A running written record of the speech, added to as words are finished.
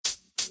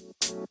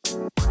Hey,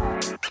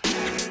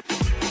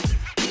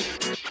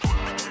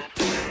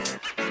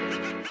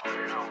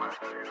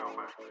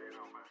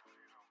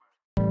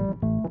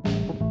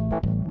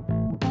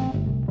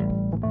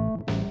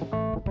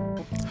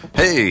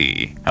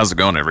 how's it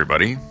going,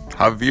 everybody?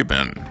 How have you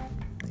been?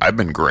 I've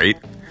been great.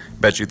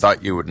 Bet you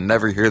thought you would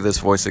never hear this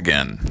voice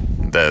again.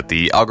 That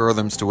the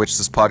algorithms to which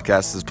this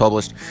podcast is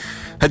published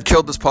had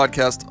killed this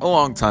podcast a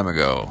long time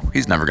ago.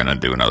 He's never going to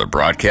do another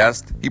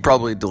broadcast. He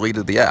probably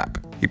deleted the app.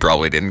 He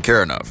probably didn't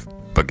care enough.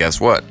 But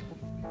guess what?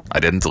 I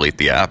didn't delete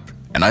the app,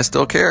 and I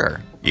still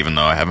care, even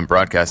though I haven't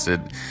broadcasted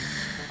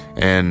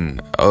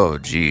in,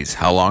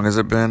 how long has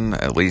it been?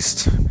 At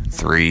least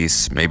 3,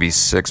 maybe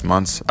 6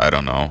 months. I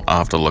don't know. I'll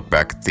have to look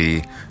back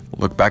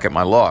at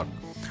my log.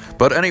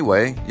 But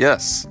anyway,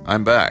 yes,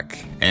 I'm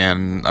back,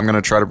 and I'm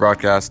gonna try to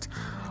broadcast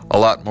a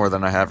lot more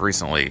than I have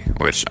recently,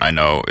 which I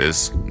know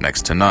is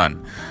next to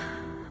none.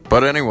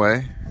 But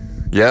anyway,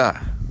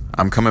 yeah,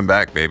 I'm coming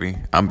back, baby.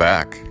 I'm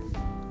back.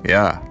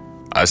 Yeah,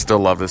 I still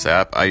love this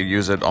app. I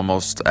use it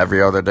almost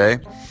every other day,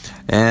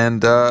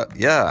 and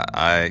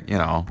I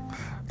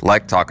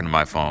like talking to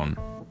my phone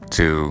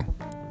to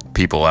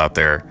people out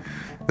there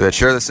that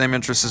share the same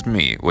interests as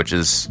me, which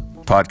is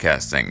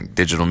podcasting,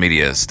 digital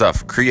media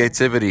stuff,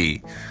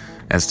 creativity,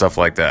 and stuff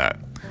like that.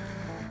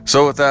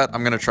 So with that,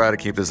 I'm going to try to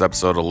keep this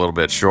episode a little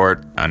bit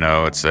short. I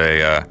know it's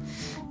a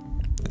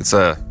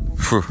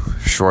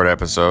short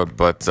episode,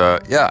 but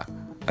I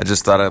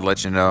just thought I'd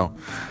let you know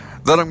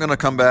that I'm going to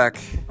come back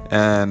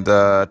and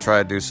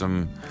try to do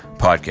some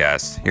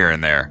podcasts here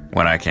and there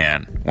when I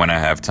can, when I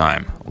have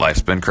time.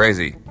 Life's been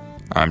crazy.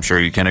 I'm sure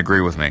you can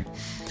agree with me.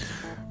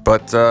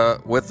 But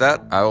with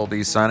that, I will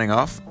be signing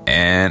off,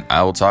 and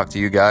I will talk to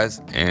you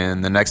guys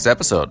in the next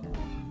episode.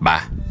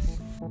 Bye.